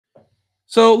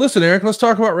So listen, Eric, let's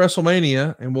talk about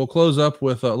WrestleMania, and we'll close up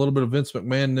with a little bit of Vince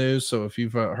McMahon news. So if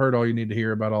you've heard all you need to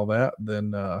hear about all that,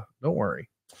 then don't worry.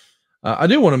 I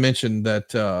do want to mention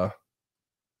that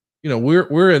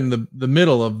we're in the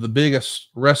middle of the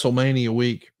biggest WrestleMania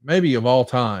week, maybe of all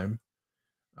time.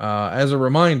 As a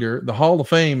reminder, the Hall of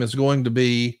Fame is going to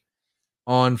be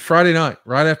on Friday night,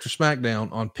 right after SmackDown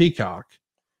on Peacock.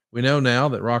 We know now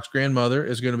that Rock's grandmother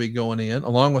is going to be going in,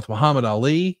 along with Muhammad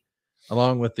Ali,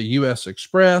 along with the U.S.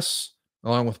 Express,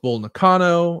 along with Bull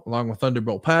Nakano, along with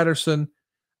Thunderbolt Patterson,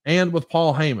 and with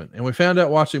Paul Heyman. And we found out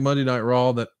watching Monday Night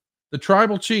Raw that the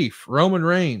tribal chief, Roman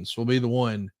Reigns, will be the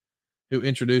one who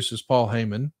introduces Paul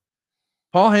Heyman.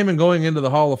 Paul Heyman going into the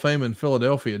Hall of Fame in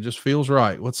Philadelphia just feels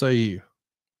right. What say you?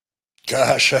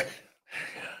 Gosh, I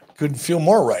couldn't feel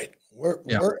more right.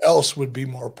 Where else would be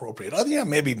more appropriate? Oh, yeah,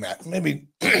 maybe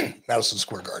Madison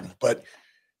Square Garden, but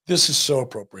this is so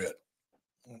appropriate.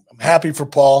 I'm happy for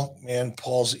Paul. Man,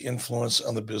 Paul's influence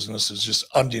on the business is just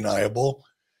undeniable.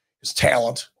 His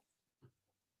talent,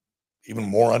 even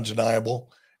more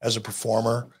undeniable as a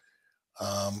performer.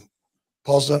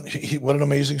 Paul's done. What an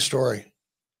amazing story.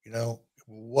 You know,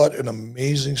 what an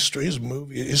amazing story.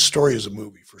 His story is a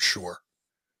movie for sure.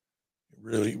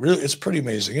 Really, it's pretty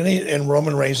amazing. And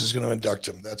Roman Reigns is going to induct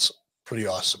him. That's pretty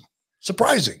awesome.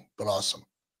 Surprising, but awesome.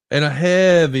 And a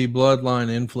heavy bloodline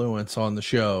influence on the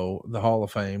show, the Hall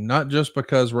of Fame, not just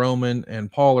because Roman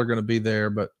and Paul are going to be there,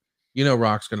 but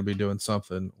Rock's going to be doing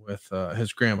something with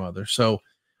his grandmother. So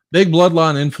big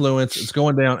bloodline influence. It's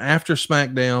going down after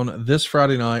SmackDown this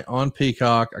Friday night on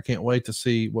Peacock. I can't wait to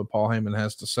see what Paul Heyman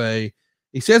has to say.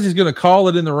 He says he's going to call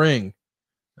it in the ring.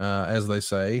 As they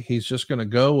say, he's just going to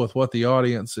go with what the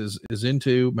audience is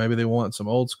into. Maybe they want some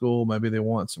old school, maybe they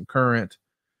want some current.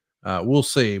 We'll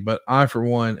see. But I, for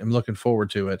one, am looking forward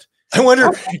to it. I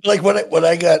wonder, like what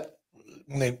I got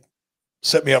when they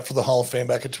set me up for the Hall of Fame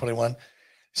back in 21. He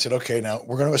said, "Okay, now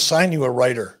we're going to assign you a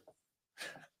writer."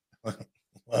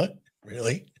 What?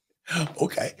 Really?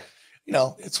 Okay.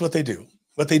 It's what they do.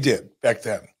 What they did back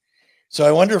then. So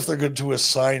I wonder if they're going to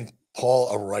assign Paul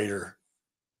a writer.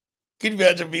 Can you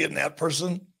imagine being that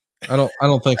person? I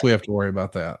don't think we have to worry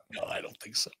about that. No, I don't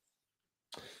think so.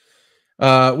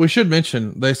 We should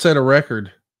mention they set a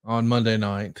record on Monday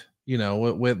night.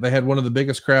 They had one of the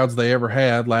biggest crowds they ever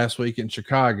had last week in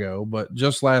Chicago, but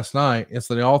just last night, it's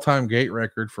the all-time gate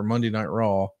record for Monday Night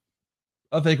Raw.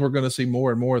 I think we're going to see more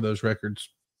and more of those records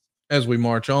as we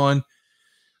march on.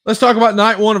 Let's talk about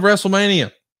night one of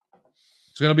WrestleMania.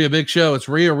 It's going to be a big show. It's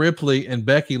Rhea Ripley and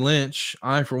Becky Lynch.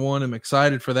 I, for one, am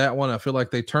excited for that one. I feel like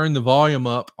they turned the volume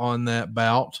up on that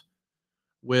bout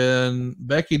when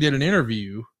Becky did an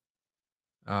interview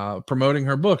promoting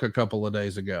her book a couple of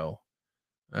days ago.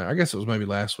 I guess it was maybe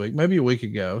last week, maybe a week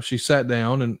ago. She sat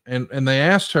down and they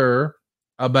asked her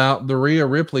about the Rhea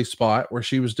Ripley spot where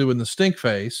she was doing the stink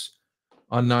face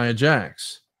on Nia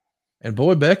Jax. And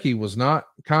boy, Becky was not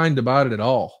kind about it at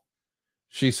all.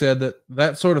 She said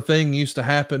that sort of thing used to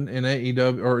happen in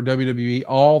AEW or WWE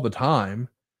all the time.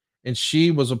 And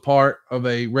she was a part of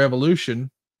a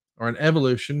revolution or an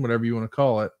evolution, whatever you want to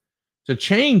call it, to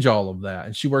change all of that.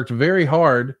 And she worked very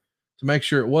hard to make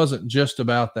sure it wasn't just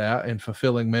about that and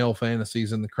fulfilling male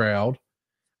fantasies in the crowd.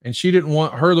 And she didn't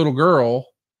want her little girl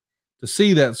to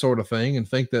see that sort of thing and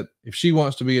think that if she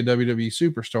wants to be a WWE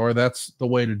superstar, that's the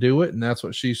way to do it. And that's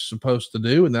what she's supposed to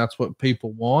do. And that's what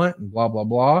people want and blah, blah,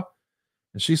 blah.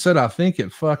 And she said, "I think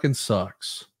it fucking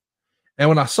sucks." And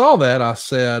when I saw that, I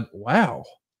said, wow,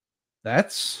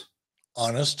 that's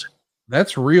honest.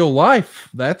 That's real life.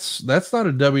 That's not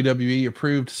a WWE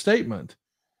approved statement.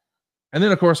 And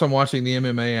then, of course, I'm watching the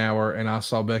MMA Hour and I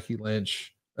saw Becky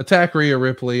Lynch attack Rhea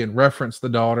Ripley and reference the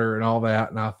daughter and all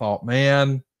that. And I thought,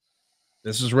 man,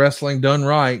 this is wrestling done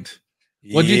right.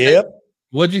 What'd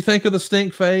you think of the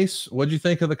stink face? What'd you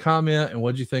think of the comment? And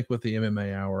what'd you think with the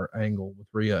MMA Hour angle with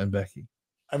Rhea and Becky?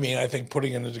 I mean, I think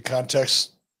putting it into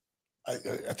context, I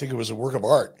think it was a work of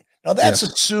art. Now that's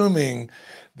assuming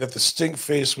that the stink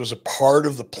face was a part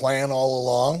of the plan all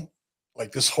along.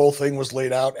 Like this whole thing was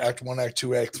laid out, Act 1, Act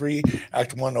 2, Act 3.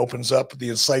 Act 1 opens up the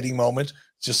inciting moment.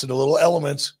 It's just a little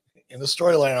element in the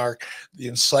storyline arc. The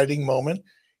inciting moment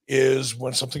is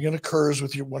when something occurs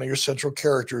with one of your central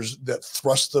characters that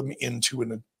thrusts them into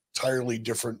an entirely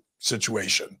different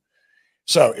situation.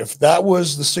 So if that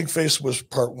was the stink face was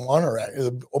part 1 or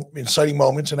inciting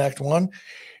moments in Act 1,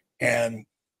 and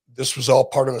this was all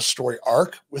part of a story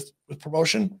arc with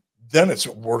promotion, then it's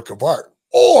a work of art.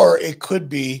 Or it could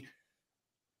be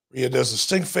Rhea does the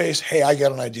stink face. Hey, I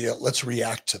got an idea. Let's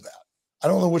react to that. I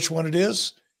don't know which one it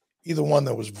is. Either one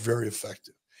that was very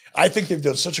effective. I think they've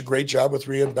done such a great job with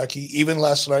Rhea and Becky, even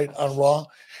last night on Raw.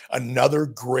 Another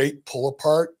great pull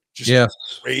apart, just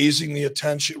raising the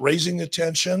attention, raising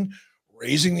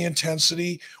the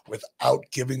intensity without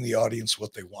giving the audience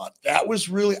what they want. That was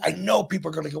really, I know people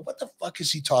are going to go, what the fuck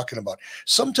is he talking about?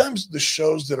 Sometimes the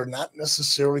shows that are not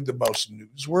necessarily the most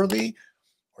newsworthy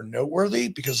or noteworthy,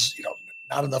 because, you know,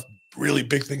 not enough really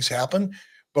big things happen.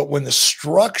 But when the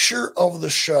structure of the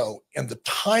show and the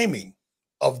timing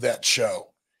of that show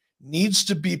needs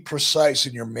to be precise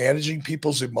and you're managing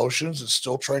people's emotions and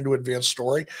still trying to advance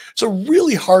story, it's a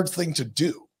really hard thing to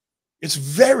do. It's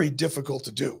very difficult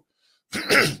to do.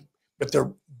 But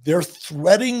they're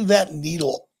threading that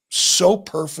needle so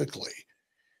perfectly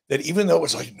that even though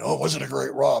it's like, no, it wasn't a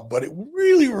great Raw, but it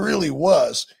really, really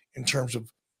was in terms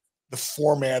of the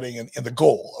formatting and the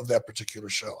goal of that particular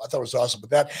show. I thought it was awesome.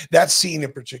 But that scene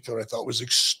in particular, I thought was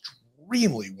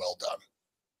extremely well done.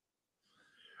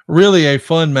 Really a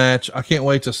fun match. I can't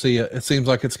wait to see it. It seems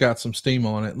like it's got some steam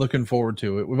on it. Looking forward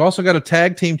to it. We've also got a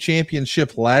tag team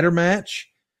championship ladder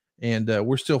match, and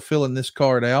we're still filling this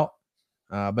card out.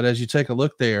 But as you take a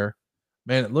look there,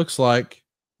 man, it looks like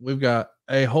we've got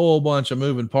a whole bunch of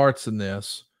moving parts in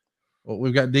this. Well,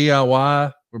 we've got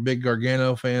DIY. We're big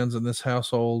Gargano fans in this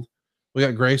household. We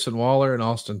got Grayson Waller and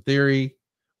Austin Theory.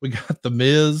 We got The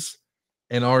Miz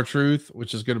and R-Truth,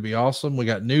 which is going to be awesome. We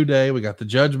got New Day. We got the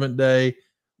Judgment Day.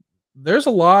 There's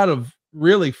a lot of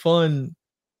really fun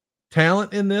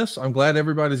talent in this. I'm glad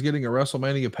everybody's getting a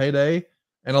WrestleMania payday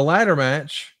and a ladder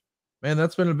match. Man,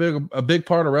 that's been a big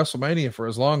part of WrestleMania for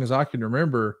as long as I can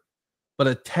remember. But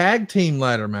a tag team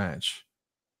ladder match,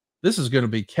 this is going to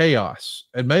be chaos,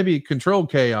 and maybe controlled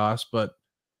chaos, but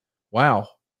wow,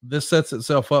 this sets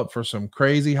itself up for some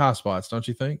crazy hot spots, don't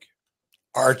you think?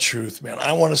 R-Truth, man.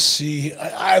 I want to see.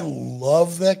 I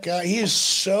love that guy. He is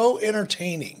so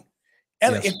entertaining.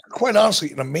 And quite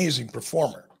honestly, an amazing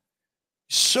performer.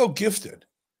 He's so gifted.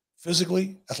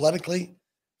 Physically, athletically.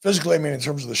 Physically, I mean, in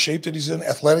terms of the shape that he's in.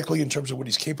 Athletically, in terms of what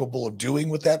he's capable of doing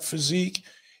with that physique.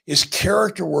 His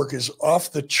character work is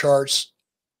off the charts.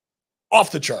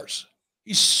 Off the charts.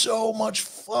 He's so much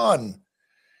fun.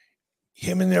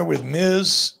 Him in there with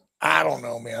Miz, I don't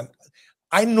know, man.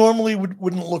 I normally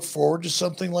wouldn't look forward to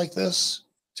something like this,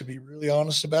 to be really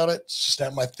honest about it. It's just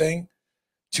not my thing.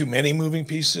 Too many moving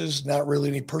pieces, not really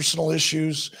any personal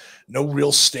issues, no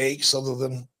real stakes other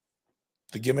than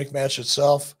the gimmick match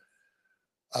itself.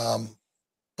 But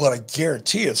I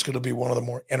guarantee it's going to be one of the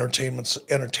more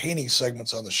entertaining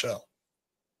segments on the show.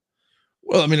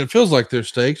 Well, I mean, it feels like there's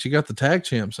stakes. You got the tag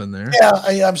champs in there.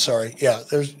 Yeah, I'm sorry. Yeah,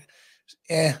 there's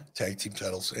tag team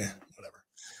titles. Whatever.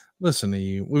 Listen to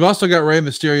you. We've also got Rey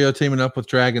Mysterio teaming up with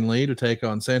Dragon Lee to take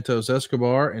on Santos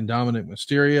Escobar and Dominic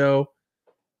Mysterio.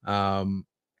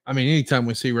 I mean, anytime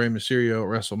we see Rey Mysterio at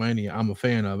WrestleMania, I'm a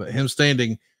fan of it. Him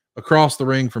standing across the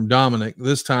ring from Dominic,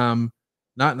 this time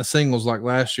not in a singles like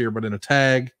last year, but in a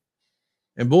tag.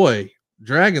 And boy,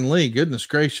 Dragon Lee, goodness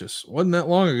gracious, wasn't that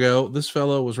long ago this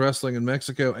fellow was wrestling in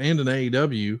Mexico and in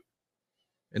AEW.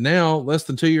 And now, less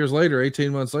than 2 years later,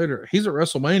 18 months later, he's at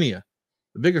WrestleMania,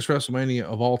 the biggest WrestleMania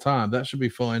of all time. That should be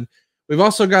fun. We've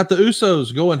also got the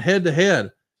Usos going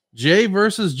head-to-head. Jay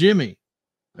versus Jimmy.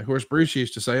 Of course, Bruce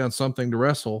used to say on Something to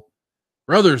Wrestle,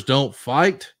 brothers don't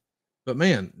fight. But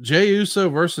man, Jay Uso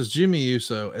versus Jimmy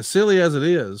Uso, as silly as it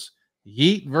is,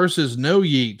 yeet versus no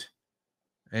yeet.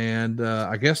 And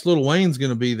I guess Lil Wayne's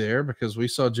going to be there because we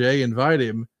saw Jay invite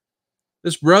him.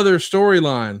 This brother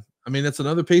storyline, I mean, it's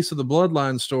another piece of the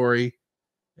bloodline story.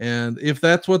 And if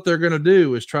that's what they're going to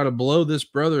do is try to blow this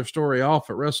brother story off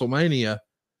at WrestleMania,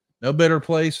 no better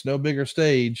place, no bigger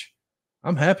stage.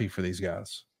 I'm happy for these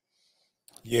guys.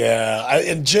 Yeah,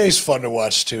 and Jay's fun to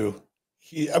watch too.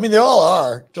 I mean, they all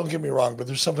are. Don't get me wrong, but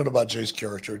there's something about Jay's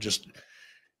character. Just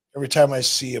every time I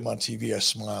see him on TV, I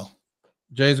smile.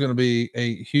 Jay's going to be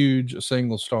a huge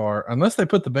single star unless they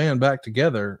put the band back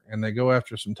together and they go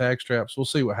after some tag straps. We'll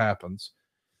see what happens.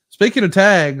 Speaking of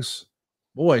tags,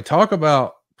 boy, talk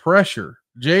about pressure.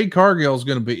 Jade Cargill is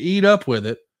going to be eat up with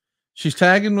it. She's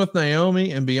tagging with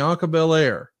Naomi and Bianca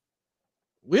Belair.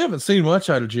 We haven't seen much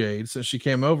out of Jade since she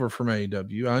came over from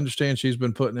AEW. I understand she's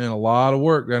been putting in a lot of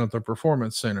work down at the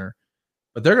Performance Center,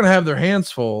 but they're going to have their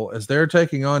hands full as they're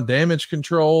taking on Damage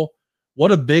Control.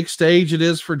 What a big stage it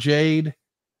is for Jade.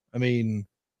 I mean,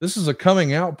 this is a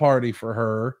coming out party for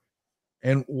her,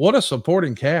 and what a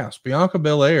supporting cast. Bianca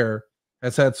Belair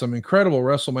has had some incredible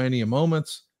WrestleMania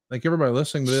moments. I think everybody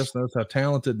listening to this knows how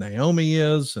talented Naomi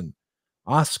is, and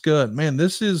Asuka. And man,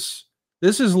 this is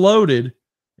loaded.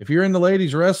 If you're into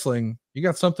ladies wrestling, you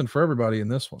got something for everybody in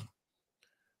this one.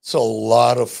 It's a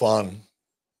lot of fun.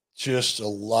 Just a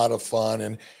lot of fun.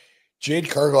 And Jade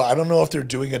Cargill, I don't know if they're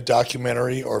doing a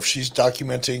documentary or if she's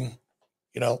documenting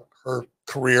her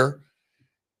career,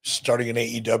 starting in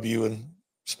AEW and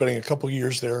spending a couple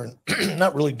years there and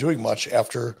not really doing much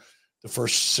after the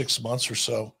first 6 months or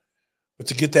so. But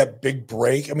to get that big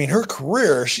break, I mean, her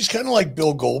career, she's kind of like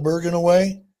Bill Goldberg in a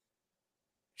way.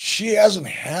 She hasn't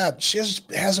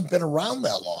been around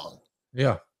that long.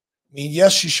 Yeah. I mean,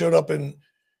 yes, she showed up in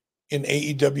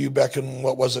AEW back in,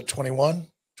 what was it, 21,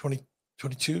 20,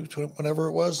 22, 20, whenever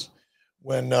it was,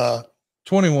 when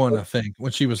 21, I think,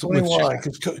 when she was 21,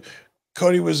 because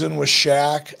Cody was in with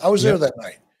Shaq. I was there that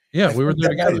night. Yeah, we were there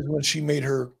together. That night is when she made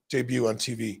her debut on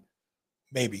TV,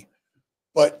 maybe.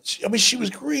 But I mean, she was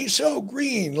green, so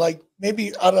green, like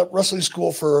maybe out of wrestling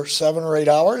school for 7 or 8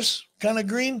 hours, kind of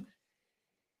green.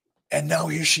 And now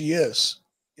here she is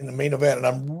in the main event. And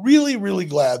I'm really, really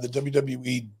glad that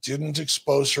WWE didn't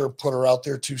expose her, put her out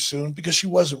there too soon, because she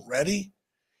wasn't ready.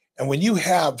 And when you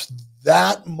have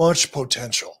that much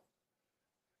potential,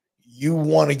 you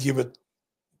want to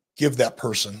give that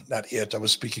person, not it. I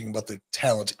was speaking about the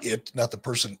talent, it, not the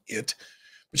person, it.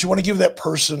 But you want to give that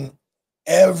person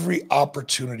every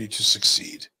opportunity to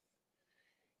succeed.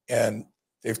 And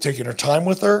they've taken her time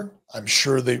with her. I'm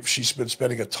sure she's been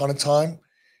spending a ton of time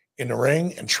in the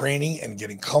ring and training and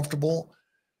getting comfortable,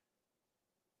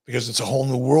 because it's a whole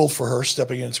new world for her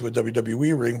stepping into a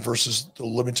WWE ring versus the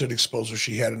limited exposure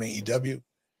she had in AEW.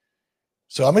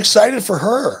 So I'm excited for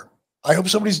her. I hope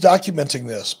somebody's documenting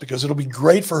this, because it'll be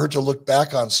great for her to look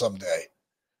back on someday.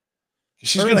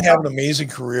 She's going to have an amazing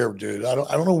career, dude. I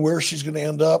don't know where she's going to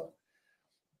end up,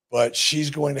 but she's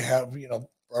going to have,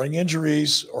 barring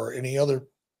injuries or any other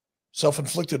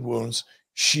self-inflicted wounds,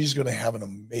 she's going to have an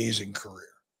amazing career.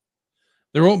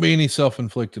 There won't be any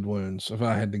self-inflicted wounds, if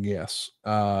I had to guess.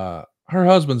 Her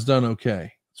husband's done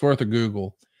okay. It's worth a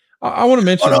Google. I want to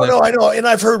mention that. No, I know. And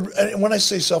I've heard, and when I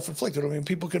say self-inflicted, I mean,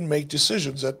 people can make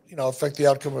decisions that, affect the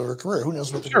outcome of her career. Who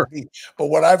knows what they're going to be? But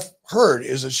what I've heard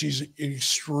is that she's an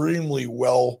extremely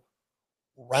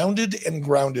well-rounded and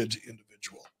grounded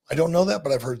individual. I don't know that,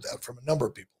 but I've heard that from a number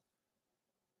of people.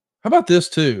 How about this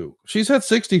too? She's had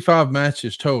 65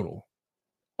 matches total.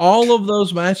 All of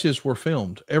those matches were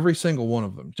filmed, every single one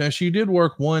of them. Now, she did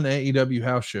work one AEW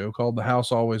house show called The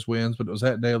House Always Wins, but it was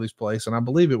at Daly's Place, and I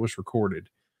believe it was recorded.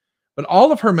 But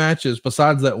all of her matches,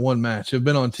 besides that one match, have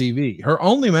been on TV. Her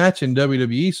only match in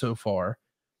WWE so far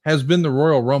has been the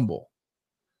Royal Rumble.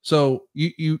 So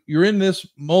you're in this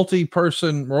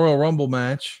multi-person Royal Rumble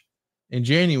match in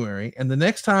January, and the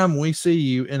next time we see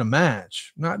you in a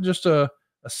match, not just a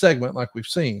segment like we've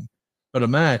seen, but a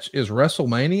match, is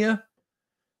WrestleMania.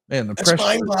 Man, that's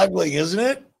mind-boggling, isn't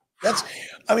it?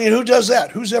 Who does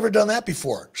that? Who's ever done that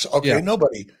before?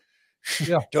 Nobody.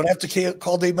 Yeah. Don't have to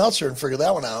call Dave Meltzer and figure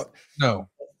that one out. No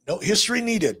history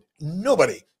needed.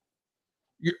 Nobody.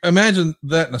 Imagine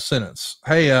that in a sentence.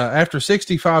 Hey, after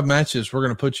 65 matches, we're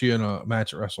going to put you in a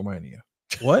match at WrestleMania.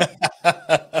 What?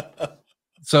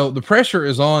 So the pressure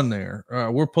is on there.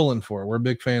 We're pulling for it. We're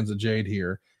big fans of Jade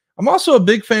here. I'm also a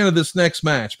big fan of this next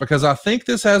match, because I think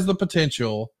this has the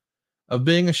potential of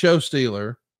being a show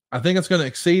stealer. I think it's going to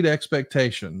exceed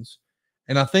expectations.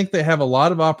 And I think they have a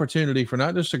lot of opportunity for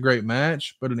not just a great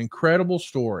match, but an incredible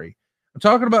story. I'm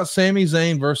talking about Sami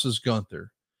Zayn versus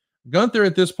Gunther. Gunther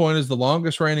at this point is the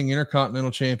longest reigning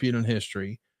Intercontinental Champion in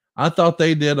history. I thought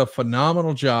they did a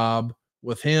phenomenal job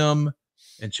with him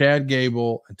and Chad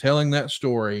Gable and telling that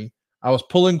story. I was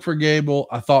pulling for Gable.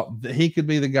 I thought that he could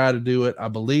be the guy to do it. I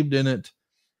believed in it.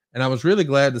 And I was really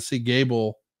glad to see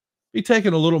Gable be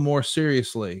taken a little more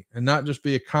seriously and not just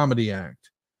be a comedy act.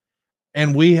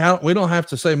 And we don't have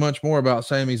to say much more about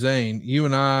Sami Zayn. You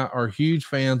and I are huge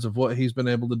fans of what he's been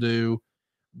able to do.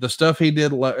 The stuff he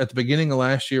did at the beginning of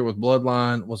last year with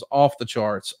Bloodline was off the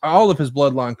charts. All of his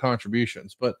Bloodline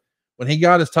contributions. But when he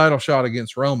got his title shot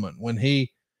against Roman, when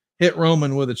he hit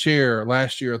Roman with a chair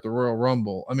last year at the Royal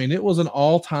Rumble, I mean, it was an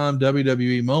all-time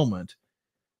WWE moment.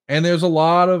 And there's a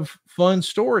lot of fun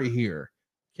story here.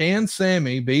 Can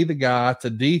Sami be the guy to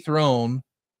dethrone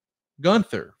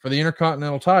Gunther for the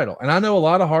Intercontinental title? And I know a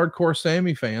lot of hardcore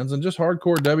Sami fans and just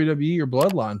hardcore WWE or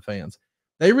Bloodline fans,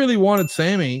 they really wanted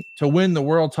Sami to win the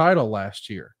world title last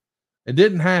year. It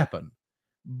didn't happen.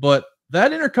 But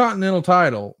that Intercontinental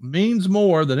title means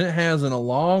more than it has in a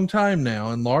long time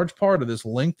now, in large part of this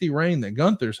lengthy reign that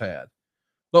Gunther's had.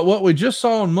 But what we just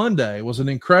saw on Monday was an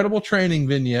incredible training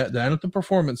vignette down at the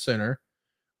Performance Center,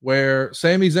 where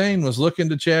Sami Zayn was looking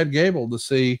to Chad Gable to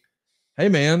see, hey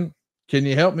man, can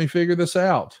you help me figure this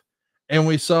out? And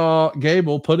we saw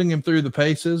Gable putting him through the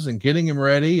paces and getting him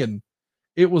ready. And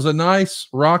it was a nice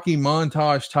Rocky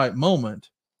montage type moment.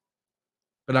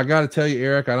 But I got to tell you,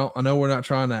 Eric, I know we're not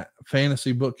trying to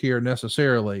fantasy book here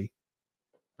necessarily,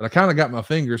 but I kind of got my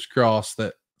fingers crossed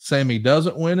that Sammy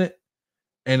doesn't win it.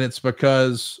 And it's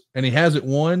because, and he hasn't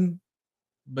won,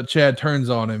 but Chad turns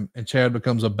on him and Chad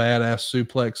becomes a badass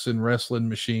suplex and wrestling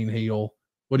machine heel.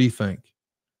 What do you think?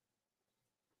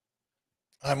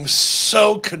 I'm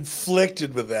so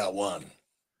conflicted with that one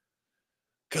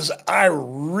because I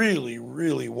really,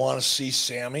 really want to see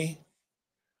Sammy.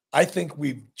 I think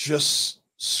we've just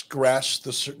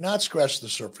not scratched the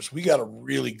surface. We got a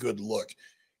really good look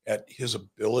at his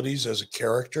abilities as a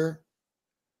character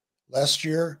last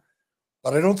year,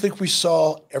 but I don't think we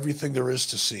saw everything there is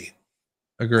to see.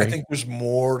 Agree. I think there's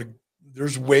more.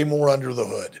 There's way more under the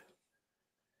hood,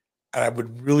 and I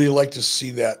would really like to see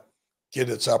that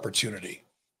get its opportunity.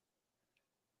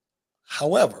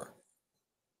 However,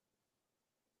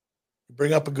 you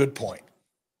bring up a good point.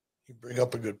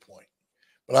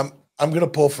 But I'm going to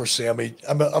pull for Sammy.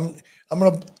 I'm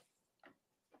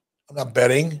not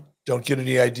betting. Don't get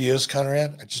any ideas,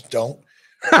 Conrad. I just don't.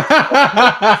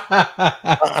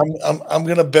 I'm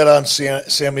going to bet on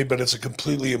Sammy, but it's a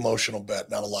completely emotional bet,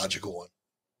 not a logical one.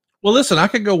 Well, listen, I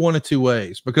could go one of two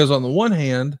ways because on the one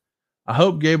hand, I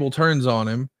hope Gable turns on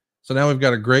him. So now we've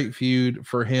got a great feud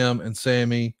for him and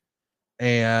Sammy.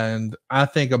 And I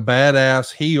think a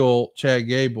badass heel Chad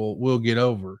Gable will get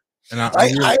over. And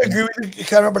I agree with you,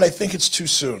 Conrad, but I think it's too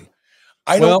soon.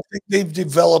 I don't think they've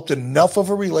developed enough of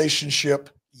a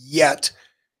relationship yet,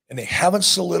 and they haven't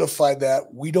solidified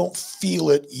that. We don't feel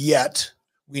it yet.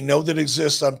 We know that it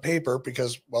exists on paper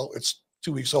because, well, it's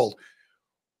 2 weeks old.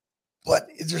 But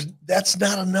that's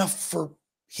not enough for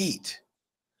heat.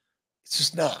 It's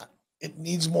just not. It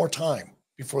needs more time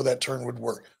before that turn would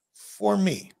work for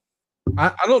me.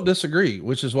 I don't disagree,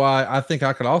 which is why I think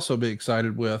I could also be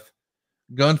excited with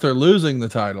Gunther losing the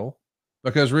title,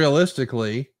 because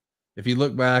realistically, if you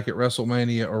look back at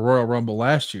WrestleMania or Royal Rumble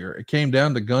last year, it came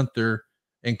down to Gunther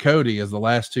and Cody as the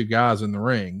last two guys in the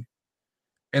ring.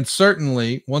 And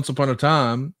certainly, once upon a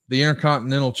time, the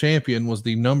Intercontinental Champion was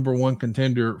the #1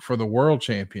 contender for the World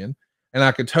Champion. And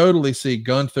I could totally see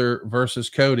Gunther versus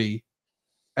Cody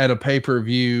at a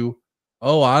pay-per-view,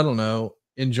 I don't know,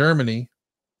 in Germany,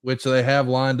 which they have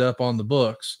lined up on the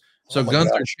books. So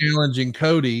Gunther challenging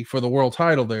Cody for the world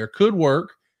title there could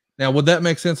work. Now, would that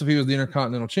make sense if he was the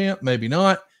Intercontinental Champ? Maybe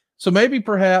not. So maybe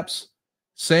perhaps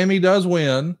Sammy does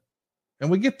win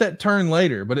and we get that turn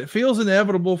later, but it feels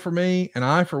inevitable for me. And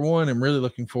I, for one, am really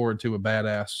looking forward to a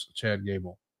badass Chad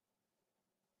Gable.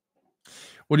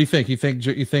 What do you think? You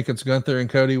think it's Gunther and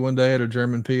Cody one day at a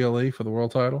German PLE for the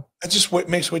world title? That just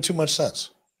makes way too much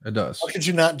sense. It does. How could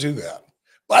you not do that?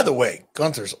 By the way,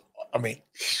 Gunther's,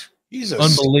 he's a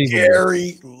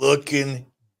scary looking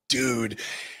dude.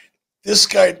 This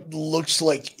guy looks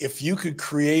like if you could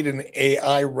create an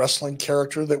AI wrestling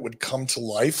character that would come to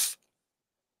life,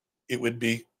 it would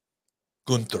be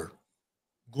Gunther.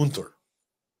 Am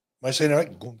I saying that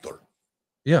right? Gunther.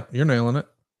 Yeah, you're nailing it.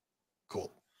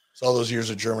 Cool. It's all those years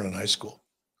of German in high school.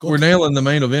 We're nailing the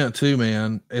main event too,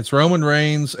 man. It's Roman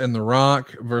Reigns and The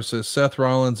Rock versus Seth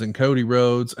Rollins and Cody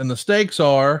Rhodes. And the stakes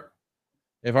are,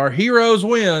 if our heroes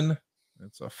win,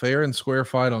 it's a fair and square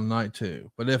fight on night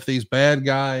 2. But if these bad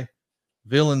guy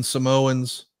villain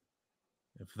Samoans,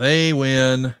 if they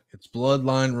win, it's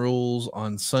bloodline rules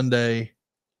on Sunday.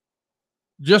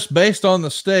 Just based on the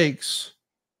stakes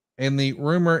and the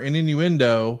rumor and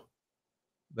innuendo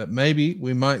that maybe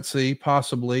we might see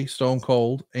possibly Stone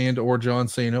Cold and or John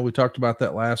Cena. We talked about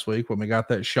that last week when we got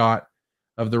that shot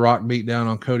of The Rock beat down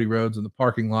on Cody Rhodes in the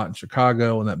parking lot in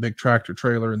Chicago and that big tractor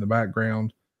trailer in the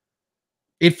background.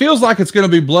 It feels like it's going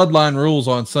to be bloodline rules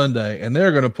on Sunday, and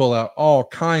they're going to pull out all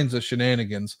kinds of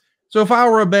shenanigans. So if I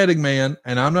were a betting man,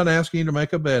 and I'm not asking you to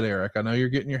make a bet, Eric, I know you're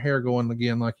getting your hair going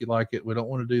again like you like it. We don't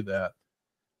want to do that.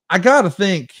 I got to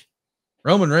think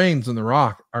Roman Reigns and The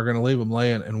Rock are going to leave them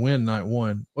laying and win night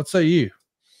 1. What say you?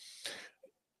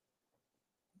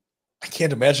 I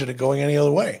can't imagine it going any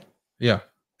other way. Yeah.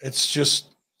 It's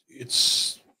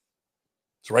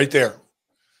right there.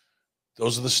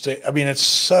 Those are the state.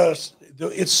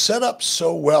 It's set up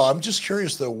so well. I'm just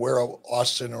curious though where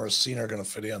Austin or a Cena are going to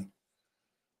fit in.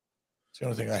 It's the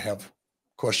only thing I have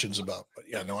questions about. But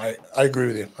yeah, no, I agree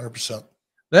with you 100%.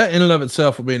 That in and of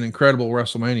itself will be an incredible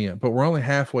WrestleMania, but we're only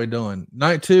halfway done.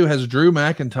 Night 2 has Drew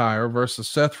McIntyre versus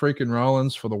Seth freaking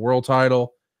Rollins for the world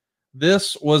title.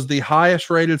 This was the highest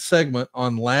rated segment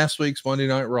on last week's Monday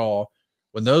Night Raw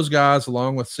when those guys,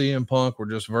 along with CM Punk, were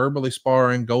just verbally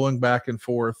sparring, going back and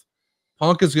forth.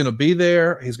 Punk is going to be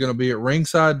there. He's going to be at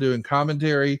ringside doing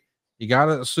commentary. You got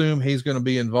to assume he's going to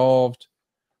be involved.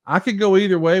 I could go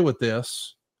either way with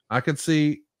this. I could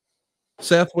see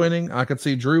Seth winning. I could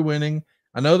see Drew winning.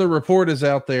 I know the report is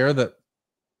out there that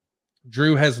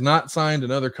Drew has not signed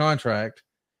another contract,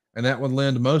 and that would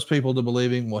lend most people to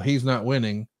believing, well, he's not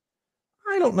winning.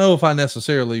 I don't know if I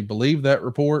necessarily believe that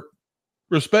report.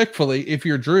 Respectfully, if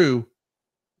you're Drew,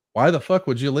 why the fuck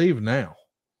would you leave now?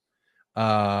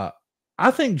 I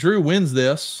think Drew wins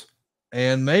this,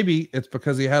 and maybe it's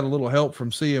because he had a little help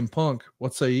from CM Punk.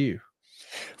 What say you?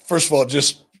 First of all,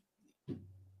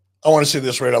 I want to say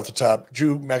this right off the top.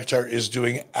 Drew McIntyre is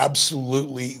doing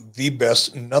absolutely the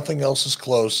best, nothing else is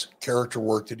close, character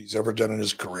work that he's ever done in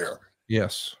his career.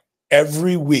 Yes.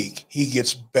 Every week, he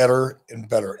gets better and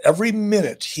better. Every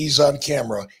minute he's on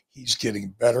camera, he's getting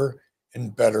better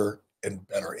and better and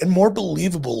better and more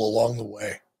believable along the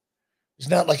way. He's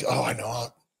not like, oh, I know,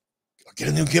 I'll get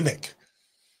a new gimmick.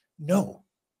 No,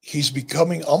 he's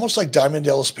becoming almost like Diamond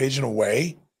Dallas Page in a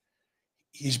way.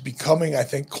 He's becoming, I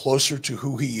think, closer to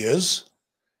who he is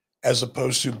as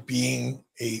opposed to being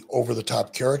a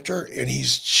over-the-top character, and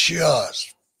he's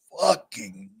just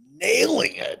fucking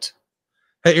nailing it.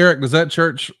 Hey, Eric, does that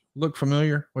church look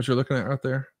familiar, what you're looking at right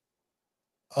there?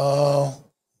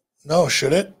 No,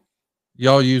 should it?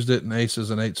 Y'all used it in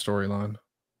Aces and 8 storyline.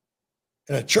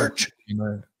 In a church?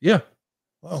 Yeah.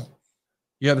 Well,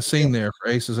 you had a scene there for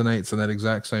Aces and 8s in that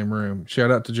exact same room.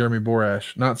 Shout out to Jeremy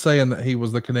Borash. Not saying that he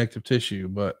was the connective tissue,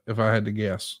 but if I had to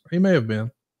guess, he may have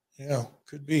been. Yeah,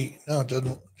 could be. No,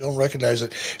 don't recognize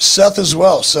it. Seth as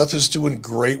well. Seth is doing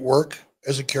great work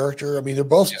as a character. I mean, they're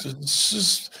both it's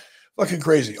just fucking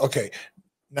crazy. Okay,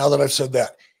 now that I've said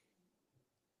that,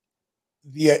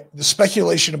 the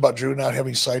speculation about Drew not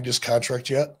having signed his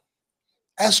contract yet,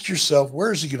 ask yourself,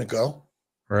 where is he going to go?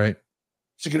 Right.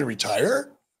 Is he going to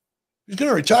retire? If he's going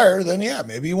to retire, then yeah,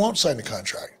 maybe he won't sign the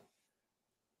contract.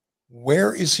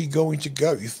 Where is he going to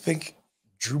go? You think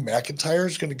Drew McIntyre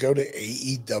is going to go to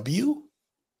AEW?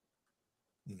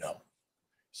 No.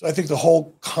 So I think the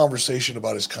whole conversation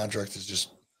about his contract is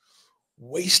just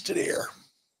wasted air.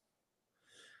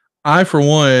 I, for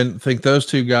one, think those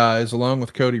two guys, along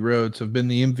with Cody Rhodes, have been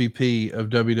the MVP of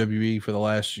WWE for the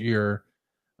last year.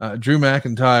 Drew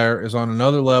McIntyre is on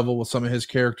another level with some of his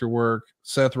character work.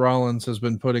 Seth Rollins has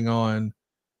been putting on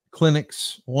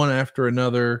clinics one after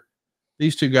another.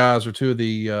 These two guys are two of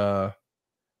the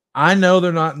I know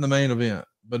they're not in the main event,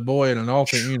 but boy, in an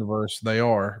alternate universe, they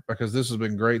are, because this has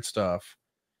been great stuff.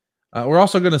 We're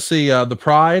also going to see the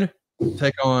Pride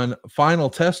take on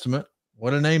Final Testament.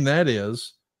 What a name that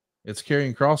is. It's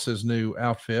Karrion Kross's new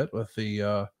outfit with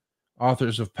the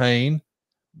Authors of Pain.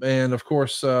 And of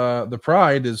course, the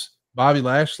Pride is Bobby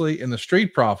Lashley and the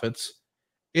Street Profits.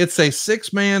 It's a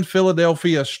 6-man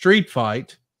Philadelphia street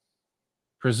fight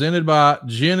presented by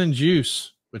Gin and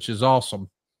Juice, which is awesome.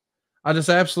 I just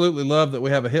absolutely love that we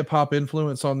have a hip hop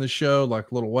influence on this show,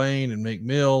 like Lil Wayne and Meek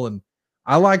Mill. And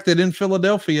I like that in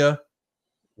Philadelphia,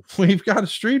 we've got a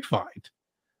street fight.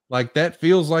 Like, that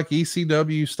feels like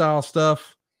ECW style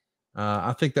stuff.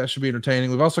 I think that should be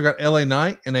entertaining. We've also got LA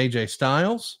Knight and AJ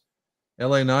Styles.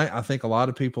 LA Knight, I think a lot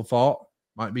of people thought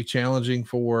might be challenging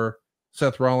for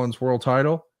Seth Rollins' world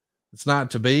title. It's not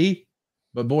to be,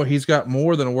 but boy, he's got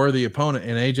more than a worthy opponent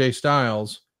in AJ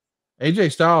Styles.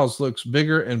 AJ Styles looks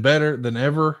bigger and better than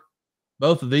ever.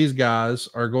 Both of these guys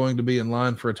are going to be in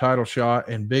line for a title shot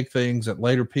and big things at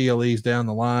later PLEs down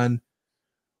the line.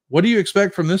 What do you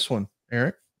expect from this one,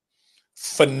 Eric?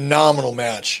 Phenomenal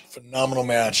match. Phenomenal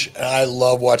match. And I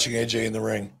love watching AJ in the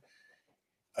ring.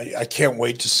 I can't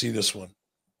wait to see this one.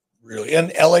 Really.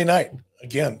 And LA Knight,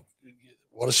 again,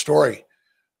 what a story.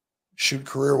 Shoot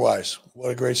career-wise, what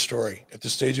a great story. At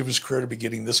this stage of his career to be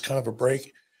getting this kind of a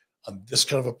break on this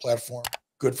kind of a platform,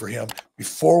 good for him.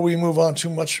 Before we move on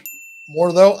too much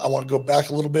more, though, I want to go back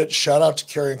a little bit. Shout out to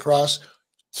Karrion Kross.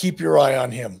 Keep your eye on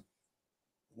him.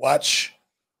 Watch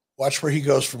where he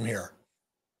goes from here.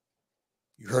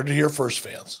 You heard it here first,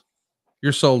 fans.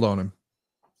 You're sold on him.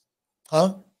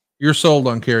 Huh? You're sold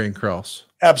on Karrion Kross.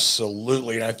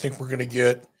 Absolutely. And I think we're going to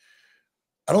get,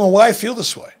 I don't know why I feel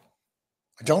this way.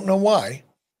 I don't know why.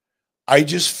 I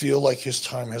just feel like his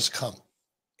time has come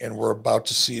and we're about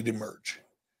to see it emerge.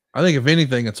 I think if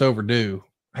anything, it's overdue.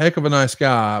 Heck of a nice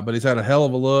guy, but he's had a hell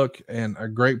of a look and a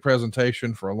great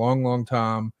presentation for a long, long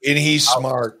time. And he's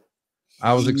smart.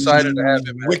 I was excited to have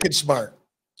him. Wicked smart.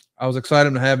 I was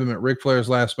excited to have him at Ric Flair's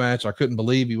last match. I couldn't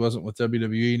believe he wasn't with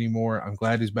WWE anymore. I'm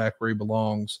glad he's back where he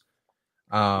belongs.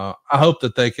 I hope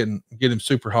that they can get him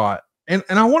super hot. And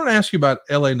I want to ask you about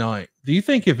LA Knight. Do you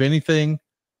think, if anything,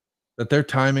 that their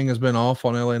timing has been off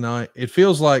on LA Knight? It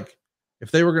feels like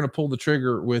if they were going to pull the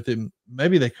trigger with him,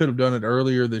 maybe they could have done it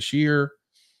earlier this year,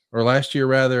 or last year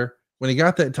rather. When he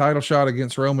got that title shot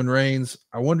against Roman Reigns,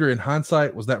 I wonder, in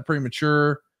hindsight, was that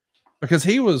premature? Because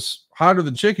he was hotter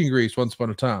than chicken grease once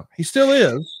upon a time. He still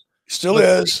is. Still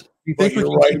is. You think you're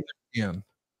right. Again?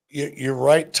 You're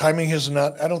right. Timing has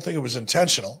not. I don't think it was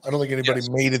intentional. I don't think anybody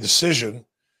made a decision.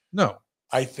 No.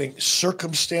 I think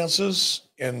circumstances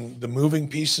and the moving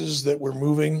pieces that we're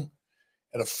moving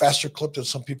at a faster clip than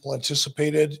some people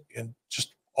anticipated, and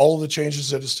just all of the changes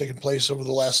that has taken place over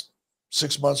the last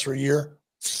 6 months or a year.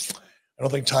 I don't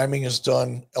think timing has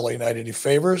done LA Knight any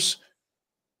favors,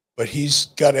 but he's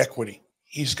got equity.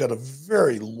 He's got a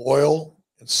very loyal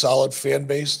and solid fan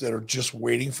base that are just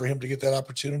waiting for him to get that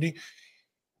opportunity.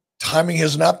 Timing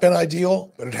has not been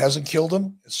ideal, but it hasn't killed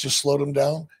him. It's just slowed him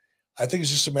down. I think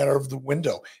it's just a matter of the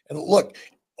window. And look,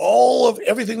 all of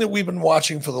everything that we've been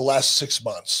watching for the last 6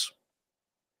 months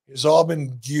has all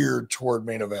been geared toward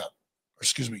main event, or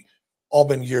excuse me, all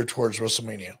been geared towards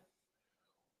WrestleMania.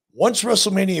 Once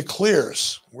WrestleMania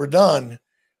clears, we're done.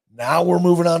 Now we're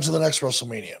moving on to the next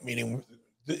WrestleMania, meaning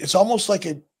it's almost like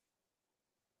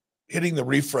hitting the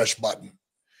refresh button.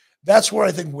 That's where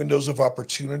I think windows of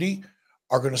opportunity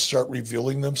are going to start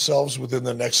revealing themselves within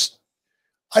the next,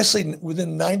 I say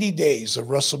within 90 days of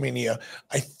WrestleMania.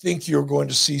 I think you're going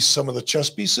to see some of the chess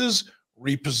pieces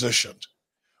repositioned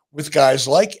with guys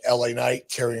like LA Knight,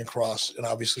 Karrion Kross, and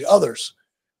obviously others.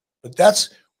 But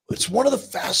it's one of the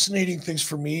fascinating things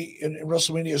for me in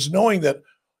WrestleMania is knowing that,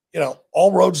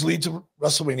 all roads lead to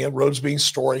WrestleMania, roads being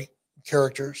story,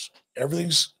 characters,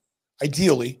 everything's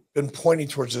ideally been pointing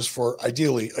towards this for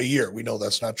ideally a year. We know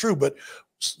that's not true, but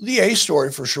the A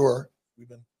story for sure. We've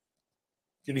been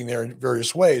getting there in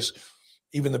various ways,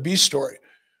 even the B story.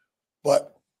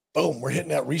 But boom, we're hitting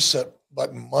that reset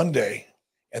button Monday.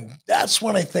 And that's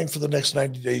when I think for the next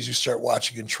 90 days, you start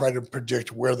watching and try to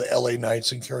predict where the LA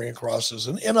Knights and Karrion Krosses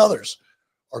and others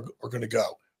are going to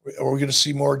go. Are we going to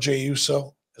see more Jey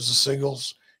Uso as a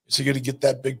singles? Is he going to get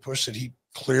that big push that he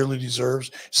clearly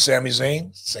deserves? Sami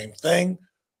Zayn, same thing.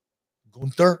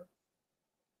 Gunther.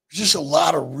 There's just a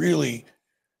lot of really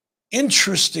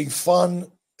interesting, fun,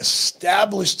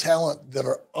 established talent that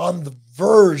are on the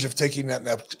verge of taking that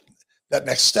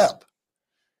next step.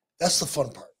 That's the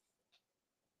fun part.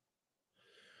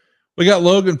 We got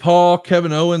Logan Paul,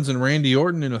 Kevin Owens, and Randy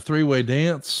Orton in a three-way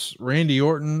dance. Randy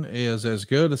Orton is as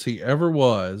good as he ever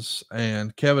was,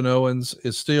 and Kevin Owens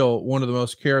is still one of the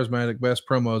most charismatic, best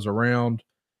promos around.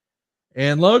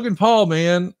 And Logan Paul,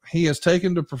 man, he has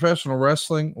taken to professional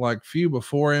wrestling like few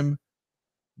before him,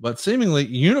 but seemingly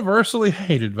universally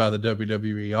hated by the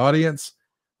WWE audience.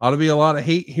 Ought to be a lot of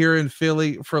heat here in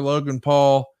Philly for Logan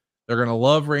Paul. They're going to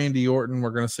love Randy Orton.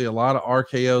 We're going to see a lot of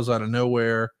RKOs out of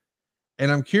nowhere.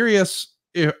 And I'm curious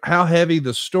how heavy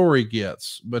the story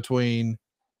gets between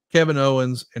Kevin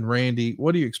Owens and Randy.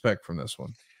 What do you expect from this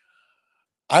one?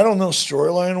 I don't know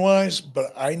storyline wise,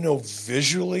 but I know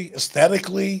visually,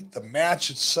 aesthetically, the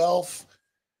match itself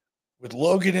with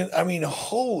Logan.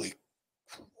 Holy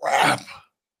crap.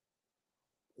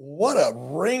 What a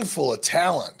ring full of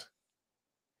talent.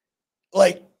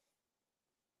 I'm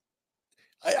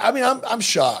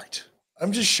shocked.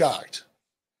 I'm just shocked.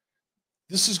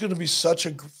 This is going to be such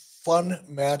a fun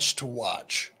match to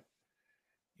watch.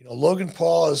 Logan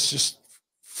Paul is just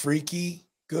freaky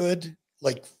good,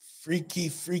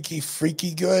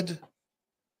 freaky good.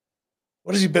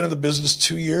 What has he been in the business?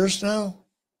 2 years now?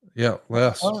 Yeah,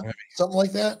 less. Something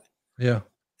like that. Yeah.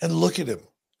 And look at him.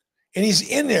 And he's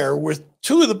in there with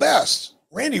two of the best.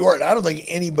 Randy Orton, I don't think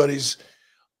anybody's,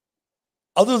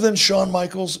 other than Shawn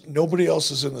Michaels, nobody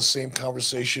else is in the same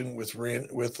conversation with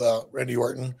Randy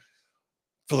Orton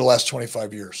for the last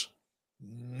 25 years.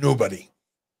 Nobody.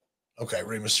 Okay,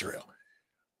 Rey Mysterio.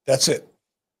 That's it.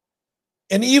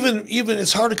 And even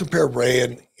it's hard to compare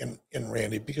Rey and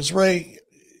Randy because Rey,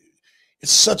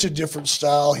 it's such a different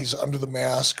style. He's under the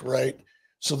mask, right?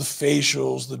 So the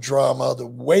facials, the drama, the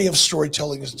way of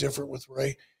storytelling is different with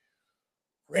Rey.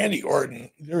 Randy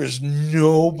Orton, there is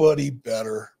nobody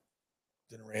better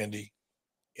than Randy.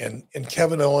 And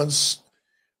Kevin Owens,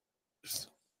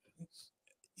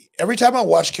 every time I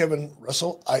watch Kevin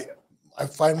wrestle, I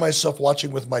find myself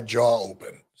watching with my jaw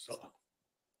open. So,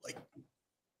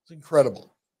 it's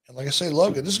incredible. And like I say,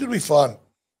 Logan, this is going to be fun.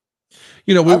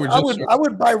 I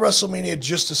would buy WrestleMania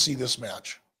just to see this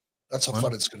match. That's how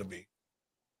fun it's going to be.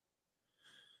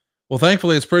 Well,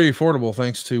 thankfully, it's pretty affordable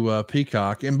thanks to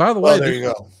Peacock. And by the way, there you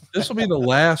go. This will be the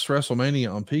last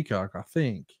WrestleMania on Peacock, I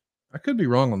think. I could be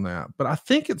wrong on that, but I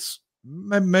think it's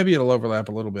maybe it'll overlap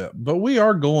a little bit. But we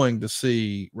are going to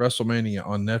see WrestleMania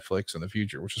on Netflix in the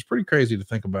future, which is pretty crazy to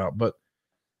think about. But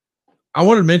I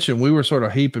wanted to mention we were sort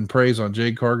of heaping praise on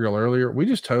Jade Cargill earlier. We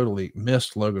just totally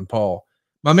missed Logan Paul.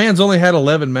 My man's only had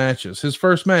 11 matches. His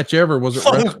first match ever was at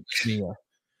WrestleMania.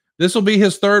 This will be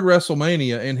his third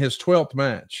WrestleMania and his 12th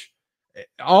match.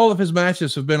 all of his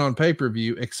matches have been on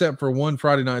pay-per-view except for one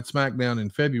Friday Night SmackDown in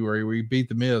February where he beat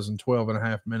The Miz in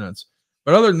 12.5 minutes.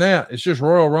 But other than that, it's just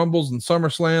Royal Rumbles and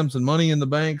SummerSlams and Money in the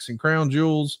Banks and Crown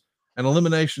Jewels and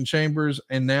Elimination Chambers,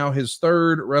 and now his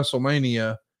third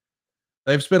WrestleMania.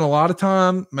 They've spent a lot of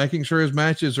time making sure his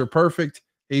matches are perfect.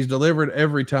 He's delivered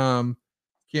every time.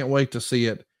 Can't wait to see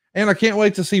it. And I can't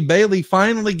wait to see Bayley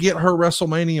finally get her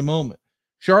WrestleMania moment.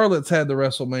 Charlotte's had the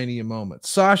WrestleMania moment.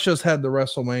 Sasha's had the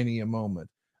WrestleMania moment.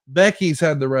 Becky's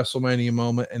had the WrestleMania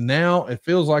moment. And now it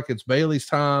feels like it's Bayley's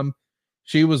time.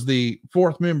 She was the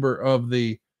fourth member of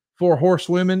the Four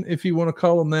Horsewomen, if you want to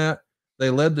call them that. They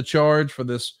led the charge for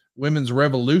this women's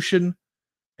revolution.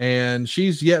 And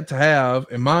she's yet to have,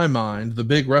 in my mind, the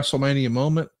big WrestleMania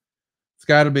moment. It's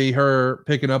got to be her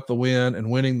picking up the win and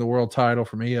winning the world title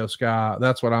from Io Sky.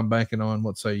 That's what I'm banking on.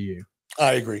 What say you?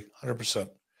 I agree 100%.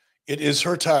 It is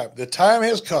her time. The time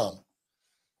has come.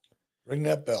 Ring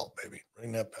that bell, baby.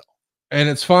 Ring that bell. And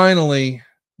it's finally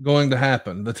going to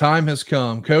happen. The time has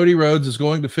come. Cody Rhodes is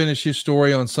going to finish his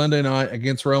story on Sunday night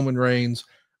against Roman Reigns.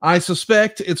 I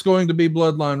suspect it's going to be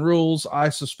Bloodline Rules. I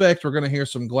suspect we're going to hear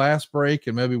some glass break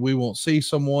and maybe we won't see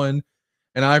someone.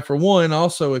 And I, for one,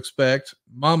 also expect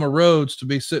Mama Rhodes to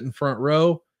be sitting front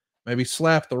row, maybe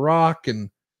slap the Rock.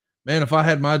 And man, if I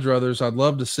had my druthers, I'd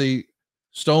love to see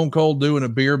Stone Cold doing a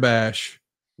beer bash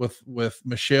with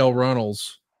Michelle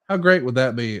Runnels. How great would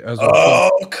that be?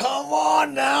 Come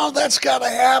on now. That's got to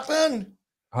happen.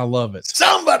 I love it.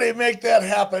 Somebody make that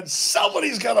happen.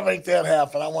 Somebody's got to make that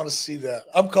happen. I want to see that.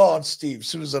 I'm calling Steve as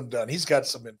soon as I'm done. He's got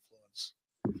some info.